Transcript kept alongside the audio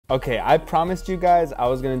Okay, I promised you guys I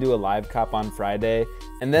was gonna do a live cop on Friday,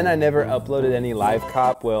 and then I never uploaded any live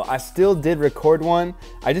cop. Well, I still did record one.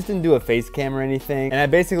 I just didn't do a face cam or anything. And I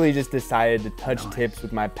basically just decided to touch tips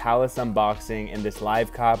with my Palace unboxing in this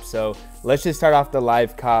live cop. So let's just start off the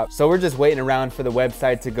live cop. So we're just waiting around for the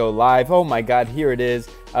website to go live. Oh my God, here it is.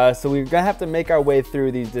 So we're gonna have to make our way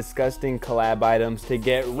through these disgusting collab items to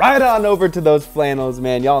get right on over to those flannels,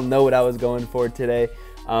 man. Y'all know what I was going for today.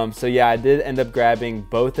 So yeah, I did end up grabbing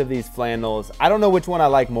both of these flannels. I don't know which one I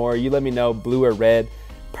like more. You let me know, blue or red.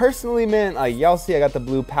 Personally, man, like y'all see I got the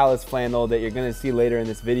blue Palace flannel that you're gonna see later in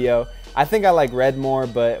this video. I think I like red more,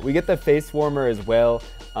 but we get the face warmer as well.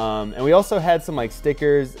 And we also had some like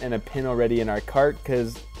stickers and a pin already in our cart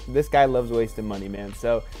because this guy loves wasting money, man.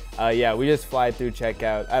 So yeah, we just fly through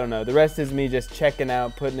checkout. I don't know, the rest is me just checking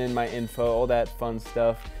out, putting in my info, all that fun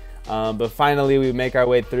stuff. But finally we make our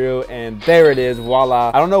way through and there it is,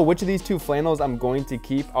 voila. I don't know which of these two flannels I'm going to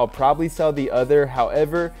keep. I'll probably sell the other.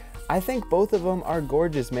 However, I think both of them are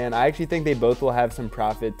gorgeous, man. I actually think they both will have some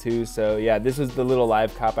profit too. So yeah, this was the little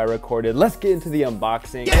live cop I recorded. Let's get into the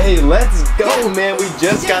unboxing. Hey, let's go, man. We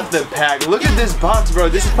just got the pack. Look at this box, bro.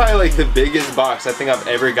 This is probably like the biggest box I think I've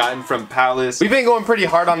ever gotten from Palace. We've been going pretty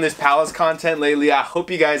hard on this Palace content lately. I hope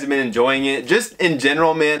you guys have been enjoying it. Just in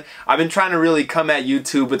general, man, I've been trying to really come at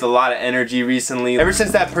YouTube with a lot of energy recently. Ever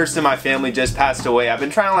since that person in my family just passed away, I've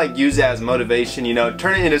been trying to like use it as motivation, you know,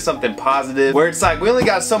 turn it into something positive where it's like we only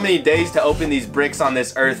got so many days to open these bricks on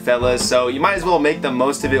this earth, fellas, so you might as well make the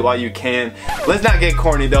most of it while you can. Let's not get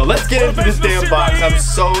corny though. Let's get into this damn box. I'm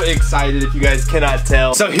so excited if you guys cannot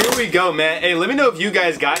tell. So here we go, man. Hey, let me know if you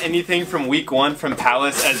guys got anything from week 1 from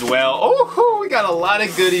Palace as well. Oh, we got a lot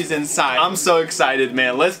of goodies inside. I'm so excited,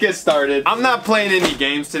 man. Let's get started. I'm not playing any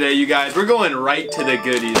games today, you guys. We're going right to the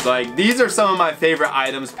goodies. Like, these are some of my favorite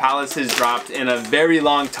items Palace has dropped in a very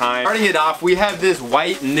long time. Starting it off, we have this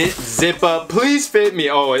white knit zip up. Please fit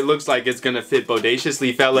me. Oh, it looks like it's gonna fit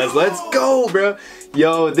bodaciously, fellas. Let's go, bro.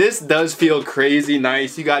 Yo, this does feel crazy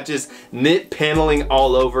nice. You got just knit paneling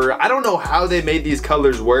all over. I don't know how they made these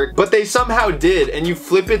colors work, but they somehow did. And you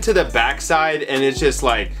flip it to the backside and it's just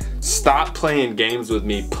like, stop playing games with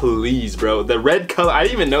me, please, bro. The red color, I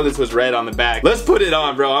didn't even know this was red on the back. Let's put it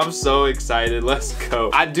on, bro. I'm so excited. Let's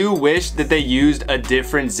go. I do wish that they used a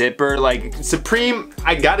different zipper. Like Supreme,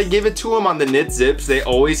 I gotta give it to them on the knit zips. They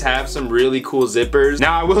always have some really cool zippers.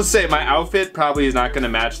 Now, I will say my outfit probably is not gonna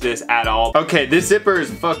match this at all. Okay, this zipper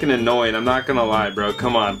is fucking annoying. I'm not gonna lie, bro.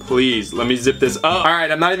 Come on, please. Let me zip this up. All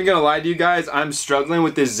right, I'm not even gonna lie to you guys. I'm struggling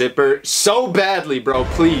with this zipper so badly, bro.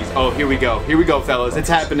 Please. Oh, here we go. Here we go, fellas. It's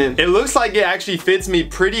happening. It looks like it actually fits me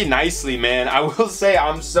pretty nicely, man. I will say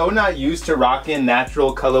I'm so not used to rocking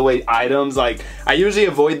natural colorway items. Like, I usually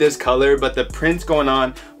avoid this color, but the prints going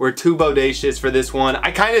on were too bodacious for this one.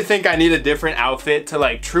 I kind of think I need a different outfit to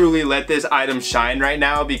like truly let this item shine right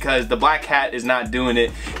now because the black hat is not doing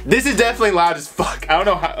it. This is definitely loud as fuck. I don't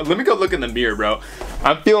know how. Let me go look in the mirror, bro.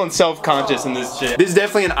 I'm feeling self-conscious in this shit. This is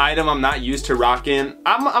definitely an item I'm not used to rocking.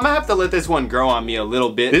 I'm gonna have to let this one grow on me a little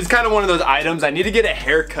bit. This is kind of one of those items I need to get a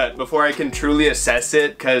haircut before I can truly assess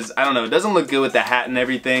it because I don't know, it doesn't look good with the hat and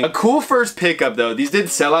everything. A cool first pickup though. These did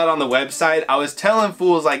sell out on the website. I was telling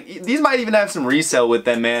fools like these might even have some resale with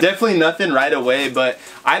them, man. Definitely nothing right away, but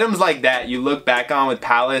items like that you look back on with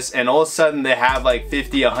Palace and all of a sudden they have like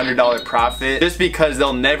 $50, $100 profit just because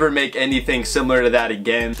they'll never make anything similar to that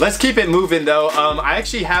again. Let's keep it moving though. I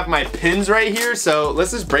actually have my pins right here, so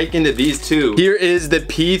let's just break into these two. Here is the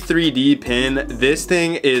P3D pin. This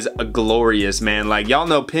thing is glorious, man. Like, y'all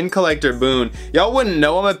know pin collector Boone. Y'all wouldn't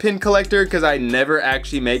know I'm a pin collector because I never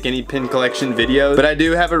actually make any pin collection videos, but I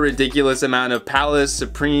do have a ridiculous amount of Palace,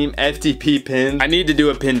 Supreme, FTP pins. I need to do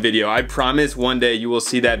a pin video. I promise one day you will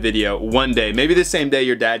see that video. One day. Maybe the same day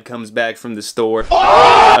your dad comes back from the store.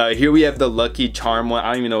 Here we have the Lucky Charm one.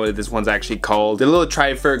 I don't even know what this one's actually called. The little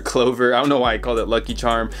Trifer Clover. I don't know why I called it Lucky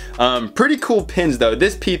Charm. Pretty cool pins though.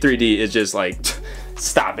 This P3D is just like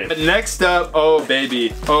stop it. Next up, oh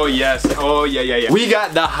baby, oh yes, oh yeah. We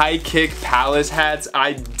got the high kick Palace hats.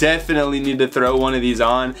 I definitely need to throw one of these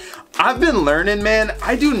on. I've been learning, man,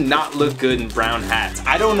 I do not look good in brown hats.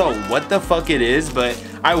 I don't know what the fuck it is, but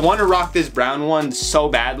I want to rock this brown one so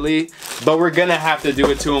badly, but we're gonna have to do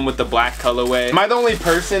it to him with the black colorway. Am I the only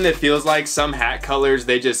person that feels like some hat colors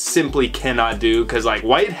they just simply cannot do? Because like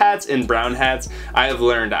white hats and brown hats, I have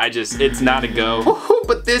learned, it's not a go.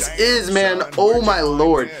 But this is, man, oh my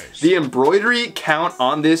lord. The embroidery count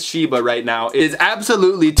on this Sheba right now is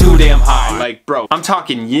absolutely too damn high. Like, bro, I'm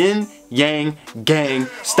talking yin, yang, gang.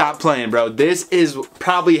 Stop playing, bro. This is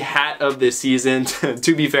probably hat of this season.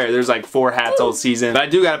 To be fair, there's like 4 hats all season, but I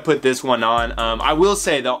do gotta put this one on. I will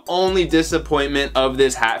say the only disappointment of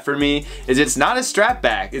this hat for me is it's not a strap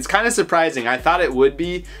back. It's kind of surprising. I thought it would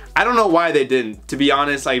be. I don't know why they didn't, to be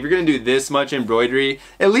honest. Like, if you're gonna do this much embroidery,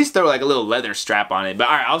 at least throw like a little leather strap on it. But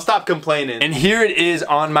all right, I'll stop complaining. And here it is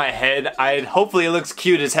on my head. Hopefully it looks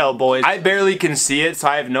cute as hell, boys. I barely can see it, so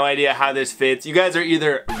I have no idea how this fits. You guys are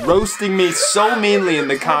either roasting me so meanly in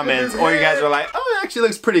the comments, or you guys are like, oh, it actually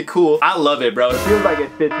looks pretty cool. I love it, bro. It feels like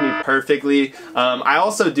it fits me perfectly. I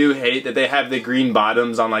also do hate that they have the green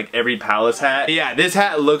bottoms on like every Palace hat. But yeah, this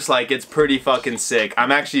hat looks like it's pretty fucking sick.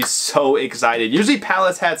 I'm actually so excited. Usually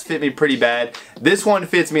Palace hats fit me pretty bad. This one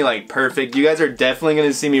fits me like perfect. You guys are definitely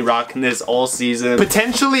gonna see me rocking this all season.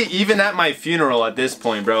 Potentially even at my funeral at this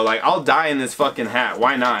point, bro. Like, I'll die in this fucking hat.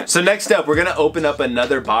 Why not? So next up, we're gonna open up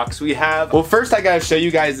another box we have. Well, first I gotta show you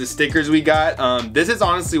guys the stickers we got. This is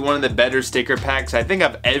honestly one of the better sticker packs I think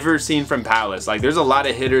I've ever seen from Palace. Like, there's a lot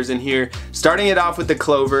of hitters in here. Starting it off with the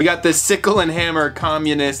Clover. We got the Sickle and Hammer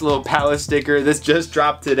Communist little Palace sticker. This just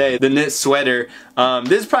dropped today. The knit sweater.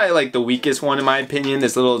 This is probably like the weakest one in my opinion.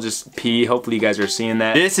 This little just P. Hopefully you guys are seeing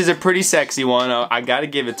that. This is a pretty sexy one. I gotta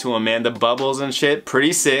give it to him, man. The bubbles and shit,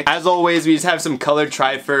 pretty sick. As always, we just have some colored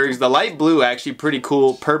tri-fergs. The light blue, actually pretty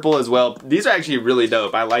cool. Purple as well. These are actually really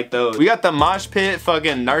dope. I like those. We got the Mosh Pit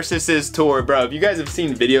fucking Narcissist tour, bro. If you guys have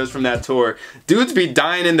seen videos from that tour, dudes be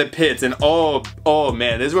dying in the pits, and oh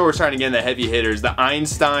man, this is where we're starting to get in the heavy hitters. The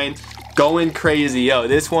Einstein, going crazy. Yo,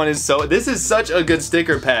 this is such a good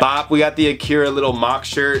sticker pack. Bop, we got the Akira little mock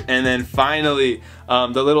shirt, and then finally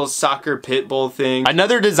the little soccer pit bull thing.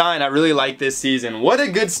 Another design I really like this season. What a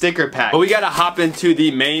good sticker pack. But we gotta hop into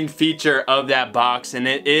the main feature of that box, and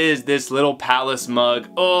it is this little Palace mug.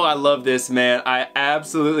 Oh, I love this, man. I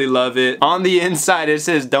absolutely love it. On the inside it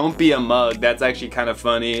says don't be a mug. That's actually kind of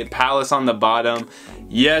funny. Palace on the bottom.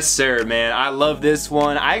 Yes sir, man. I love this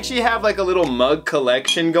one. I actually have like a little mug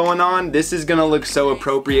collection going on. This is gonna look so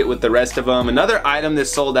appropriate with the rest of them. Another item that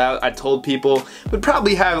sold out, I told people would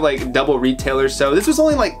probably have like double retail or so. This was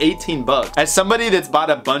only like 18 bucks. As somebody that's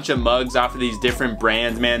bought a bunch of mugs off of these different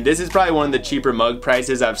brands, man, this is probably one of the cheaper mug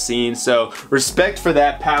prices I've seen. So respect for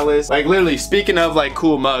that, Palace. Like, literally, speaking of like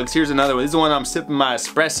cool mugs, here's another one. This is the one I'm sipping my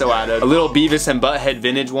espresso out of. A little Beavis and Butthead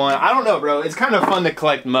vintage one. I don't know, bro. It's kind of fun to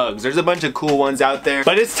collect mugs. There's a bunch of cool ones out there.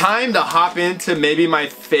 But it's time to hop into maybe my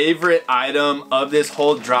favorite item of this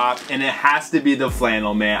whole drop, and it has to be the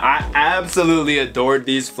flannel, man. I absolutely adored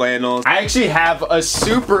these flannels. I actually have a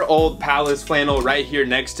super old Palace flannel right here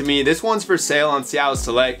next to me. This one's for sale on Seattle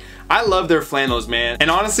Select. I love their flannels, man. And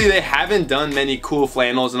honestly, they haven't done many cool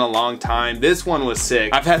flannels in a long time. This one was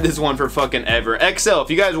sick. I've had this one for fucking ever. XL, if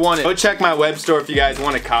you guys want it, go check my web store if you guys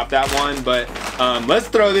want to cop that one. But let's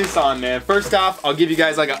throw this on, man. First off, I'll give you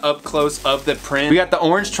guys like an up close of the print. We got the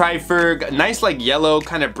orange tri-ferg, nice like yellow,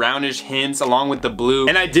 kind of brownish hints along with the blue.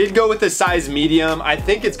 And I did go with a size medium. I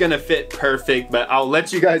think it's gonna fit perfect, but I'll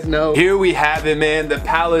let you guys know. Here we have it, man, the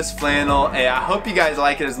Palace flannel. Hey, I hope you guys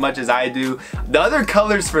like it as much as I do. The other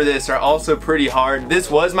colors for this are also pretty hard.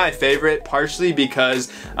 This was my favorite, partially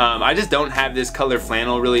because I just don't have this color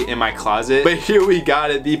flannel really in my closet. But here we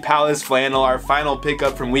got it, the Palace flannel, our final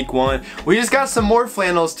pickup from week 1. We just got some more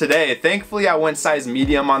flannels today. Thankfully, I went size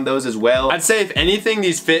medium on those as well. I'd say if anything,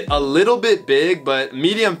 these fit a little bit big, but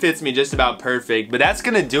medium fits me just about perfect. But that's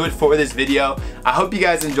gonna do it for this video. I hope you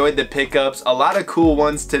guys enjoyed the pickups. A lot of cool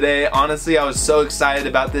ones today. Honestly, I was so excited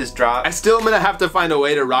about this drop. I still am gonna have to find a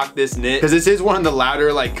way to rock this knit, because this is one of the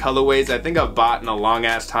louder like colorways I think I've bought in a long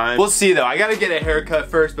ass time. We'll see though. I gotta get a haircut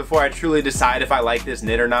first before I truly decide if I like this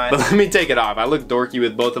knit or not. But let me take it off. I look dorky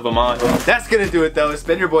with both of them on. That's gonna do it though. It's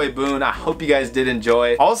been your boy Boone. I hope you guys did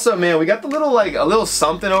enjoy. Also, man, we got the little like a little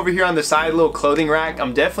something over here on the side, a little clothing rack.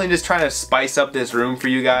 I'm definitely just trying to spice up this room for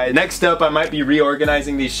you guys. Next up, I might be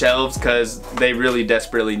reorganizing these shelves because they really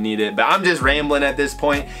desperately need it. But I'm just rambling at this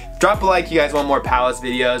point. Drop a like if you guys want more Palace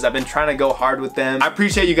videos. I've been trying to go hard with them. I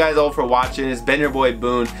appreciate you guys all for watching. It's been your boy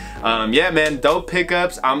Boone. Yeah, man, dope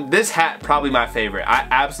pickups. This hat, probably my favorite. I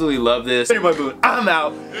absolutely love this. Been your boy Boone. I'm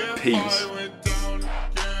out. Peace.